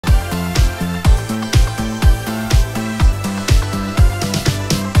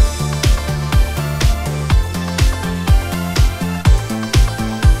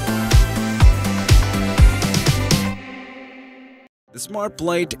smart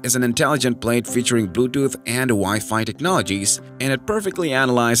plate is an intelligent plate featuring Bluetooth and Wi-Fi technologies, and it perfectly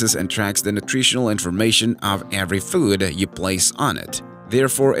analyzes and tracks the nutritional information of every food you place on it.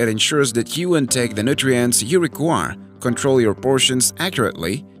 Therefore, it ensures that you intake the nutrients you require, control your portions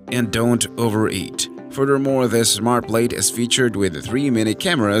accurately, and don't overeat. Furthermore, this smart plate is featured with 3 mini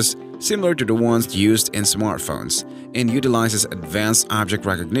cameras similar to the ones used in smartphones and utilizes advanced object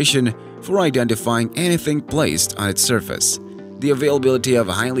recognition for identifying anything placed on its surface. The availability of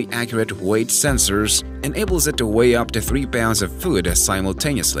highly accurate weight sensors enables it to weigh up to 3 pounds of food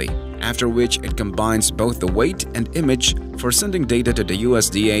simultaneously, after which it combines both the weight and image for sending data to the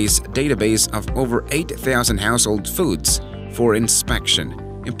USDA's database of over 8,000 household foods for inspection.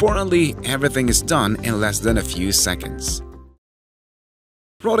 Importantly, everything is done in less than a few seconds.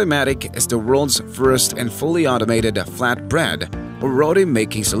 Rotimatic is the world's first and fully automated flatbread or roti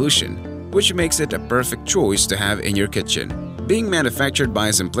making solution, which makes it a perfect choice to have in your kitchen. Being manufactured by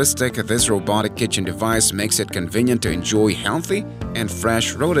Simplistic, this robotic kitchen device makes it convenient to enjoy healthy and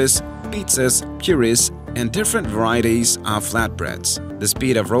fresh rotis, pizzas, purees, and different varieties of flatbreads. The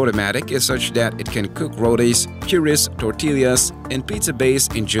speed of Rotimatic is such that it can cook rotis, purees, tortillas, and pizza base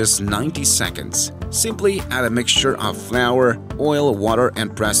in just 90 seconds. Simply add a mixture of flour, oil, water,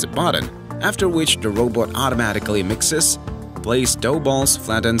 and press the button, after which the robot automatically mixes, place dough balls,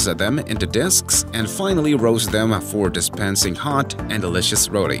 flattens them into discs, and finally roasts them for dispensing hot and delicious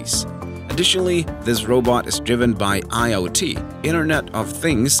rotis. Additionally, this robot is driven by IoT, Internet of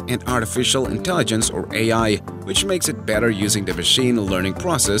Things, and Artificial Intelligence or AI, which makes it better using the machine learning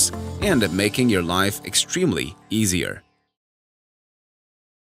process and making your life extremely easier.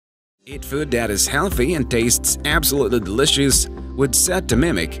 Eat food that is healthy and tastes absolutely delicious with Set to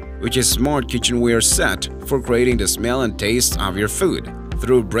Mimic, which is smart kitchenware set for creating the smell and taste of your food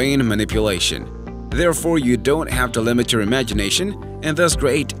through brain manipulation. Therefore, you don't have to limit your imagination and thus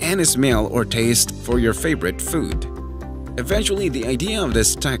create any smell or taste for your favorite food. Eventually, the idea of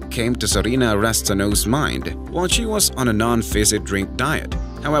this tech came to Sarina Restano's mind while she was on a non-fizzy drink diet.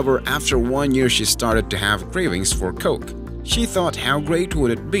 However, after 1 year she started to have cravings for Coke. She thought, how great would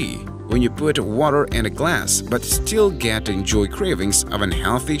it be when you put water in a glass but still get to enjoy cravings of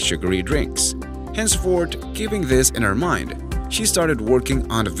unhealthy sugary drinks. Henceforth, keeping this in her mind, she started working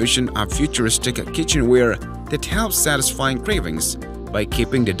on a vision of futuristic kitchenware that helps satisfying cravings by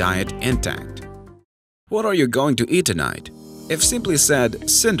keeping the diet intact. What are you going to eat tonight? If simply said,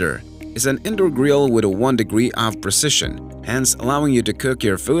 Cinder is an indoor grill with a 1 degree of precision, hence allowing you to cook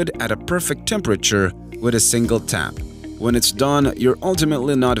your food at a perfect temperature with a single tap. When it's done, you're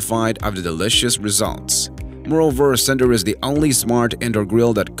ultimately notified of the delicious results. Moreover, Cinder is the only smart indoor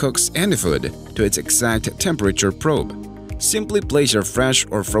grill that cooks any food to its exact temperature probe. Simply place your fresh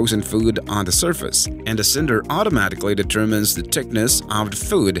or frozen food on the surface, and the Cinder automatically determines the thickness of the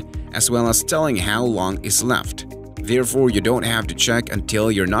food as well as telling how long is left. Therefore, you don't have to check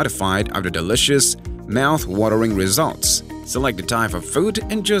until you're notified of the delicious, mouth-watering results. Select the type of food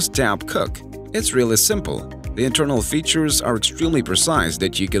and just tap Cook. It's really simple. The internal features are extremely precise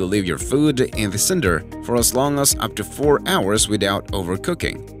that you can leave your food in the Cinder for as long as up to 4 hours without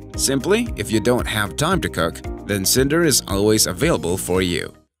overcooking. Simply, if you don't have time to cook, then Cinder is always available for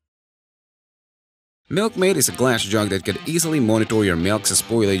you. Milkmaid is a glass jug that can easily monitor your milk's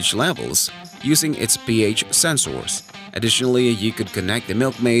spoilage levels using its pH sensors. Additionally, you could connect the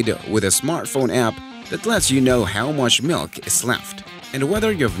Milkmaid with a smartphone app that lets you know how much milk is left and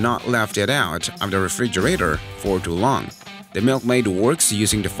whether you've not left it out of the refrigerator for too long. The Milkmaid works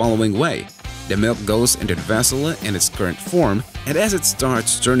using the following way. The milk goes into the vessel in its current form, and as it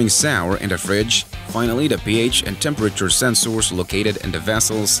starts turning sour in the fridge, finally the pH and temperature sensors located in the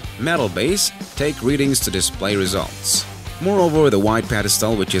vessel's metal base take readings to display results. Moreover, the white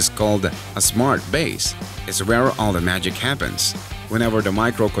pedestal, which is called a smart base, is where all the magic happens. Whenever the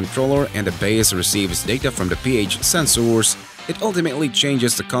microcontroller and the base receives data from the pH sensors, it ultimately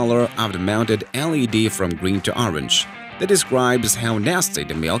changes the color of the mounted LED from green to orange. That describes how nasty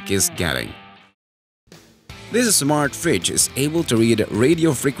the milk is getting. This smart fridge is able to read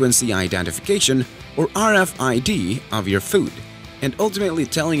radio frequency identification or RFID of your food and ultimately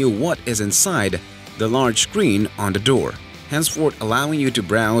telling you what is inside the large screen on the door, henceforth allowing you to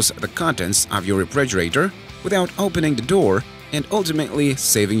browse the contents of your refrigerator without opening the door and ultimately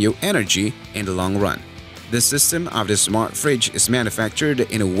saving you energy in the long run. The system of the smart fridge is manufactured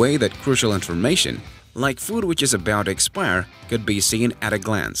in a way that crucial information, like food which is about to expire, could be seen at a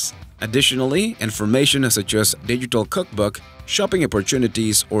glance. Additionally, information such as digital cookbook, shopping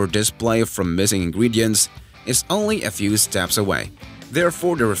opportunities, or display from missing ingredients is only a few steps away.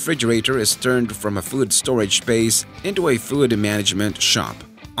 Therefore, the refrigerator is turned from a food storage space into a food management shop.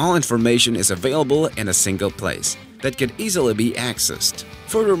 All information is available in a single place that can easily be accessed.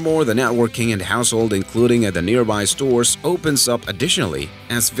 Furthermore, the networking and household, including at the nearby stores, opens up additionally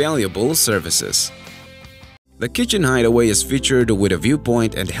as valuable services. The Kitchen Hideaway is featured with a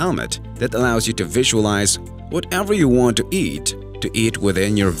viewpoint and helmet that allows you to visualize whatever you want to eat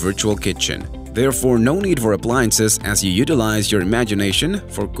within your virtual kitchen. Therefore, no need for appliances as you utilize your imagination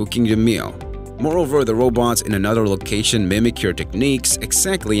for cooking the meal. Moreover, the robots in another location mimic your techniques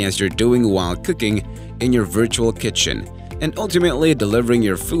exactly as you're doing while cooking in your virtual kitchen, and ultimately delivering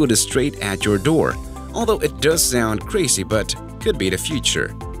your food straight at your door. Although it does sound crazy, but could be the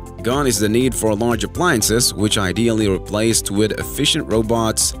future. Gone is the need for large appliances, which ideally replaced with efficient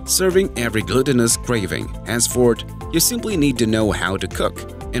robots serving every glutinous craving. Henceforth, you simply need to know how to cook,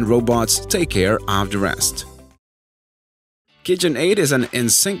 and robots take care of the rest. KitchenAid is an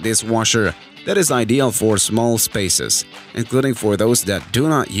in-sink dishwasher that is ideal for small spaces, including for those that do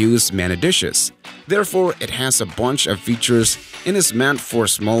not use many dishes. Therefore, it has a bunch of features and is meant for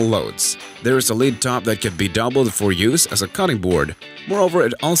small loads. There is a lid top that can be doubled for use as a cutting board. Moreover,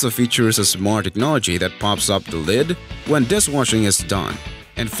 it also features a smart technology that pops up the lid when dishwashing is done.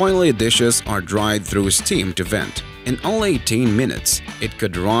 And finally, dishes are dried through steam to vent. In only 18 minutes, it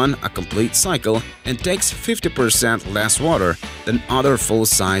could run a complete cycle and takes 50% less water than other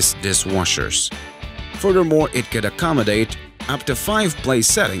full-size dishwashers. Furthermore, it could accommodate up to 5 place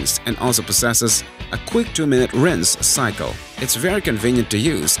settings and also possesses a quick 2-minute rinse cycle. It's very convenient to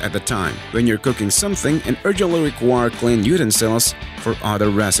use at the time when you're cooking something and urgently require clean utensils for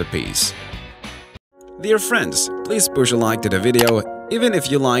other recipes. Dear friends, please push a like to the video even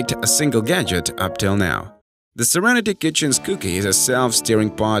if you liked a single gadget up till now. The Serenity Kitchen's cookie is a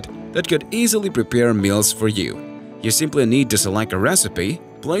self-stirring pot that could easily prepare meals for you. You simply need to select a recipe,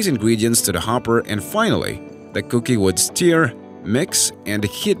 place ingredients to the hopper, and finally, the cookie would stir, mix, and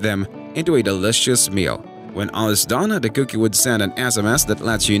heat them into a delicious meal. When all is done, the cookie would send an SMS that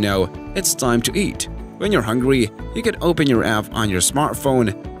lets you know it's time to eat. When you're hungry, you can open your app on your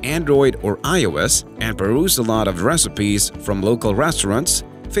smartphone, Android or iOS, and peruse a lot of recipes from local restaurants,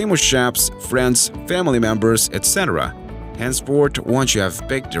 famous chefs, friends, family members, etc. Henceforth, once you have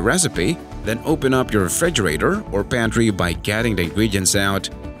picked the recipe, then open up your refrigerator or pantry by getting the ingredients out.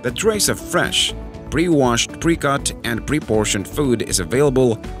 The trays of fresh, pre-washed, pre-cut, and pre-portioned food is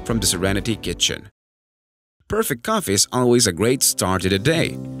available from the Serenity Kitchen. Perfect coffee is always a great start to the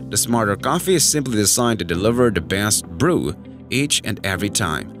day. The smarter coffee is simply designed to deliver the best brew each and every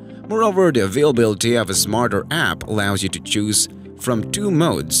time. Moreover, the availability of a smarter app allows you to choose from 2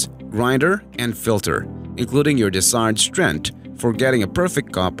 modes, grinder and filter, including your desired strength for getting a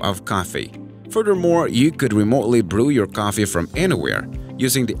perfect cup of coffee. Furthermore, you could remotely brew your coffee from anywhere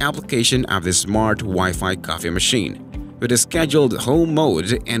using the application of the smart Wi-Fi coffee machine. With a scheduled home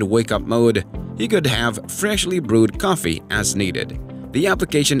mode and wake-up mode, you could have freshly brewed coffee as needed. The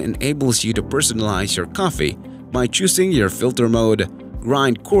application enables you to personalize your coffee by choosing your filter mode,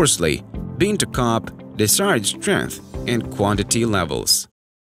 grind coarsely, bean to cup, desired strength, and quantity levels.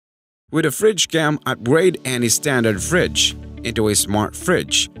 With a fridge cam, upgrade any standard fridge into a smart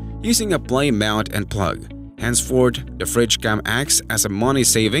fridge using a play mount and plug. Henceforth, the fridge cam acts as a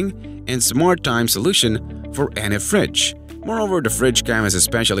money-saving and smart time solution for any fridge. Moreover, the fridge cam is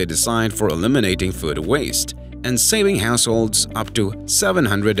especially designed for eliminating food waste and saving households up to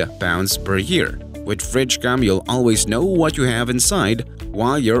 £700 per year. With fridge cam, you'll always know what you have inside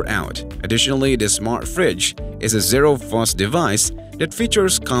while you're out. Additionally, the smart fridge is a zero-fuss device that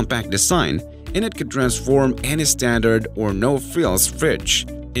features compact design, and it could transform any standard or no-frills fridge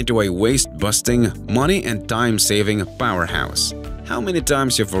into a waste-busting, money and time-saving powerhouse. How many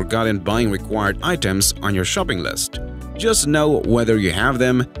times you've forgotten buying required items on your shopping list? Just know whether you have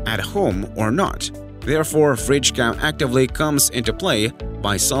them at home or not. Therefore, fridge cam actively comes into play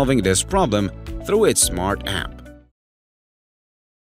by solving this problem through its smart app.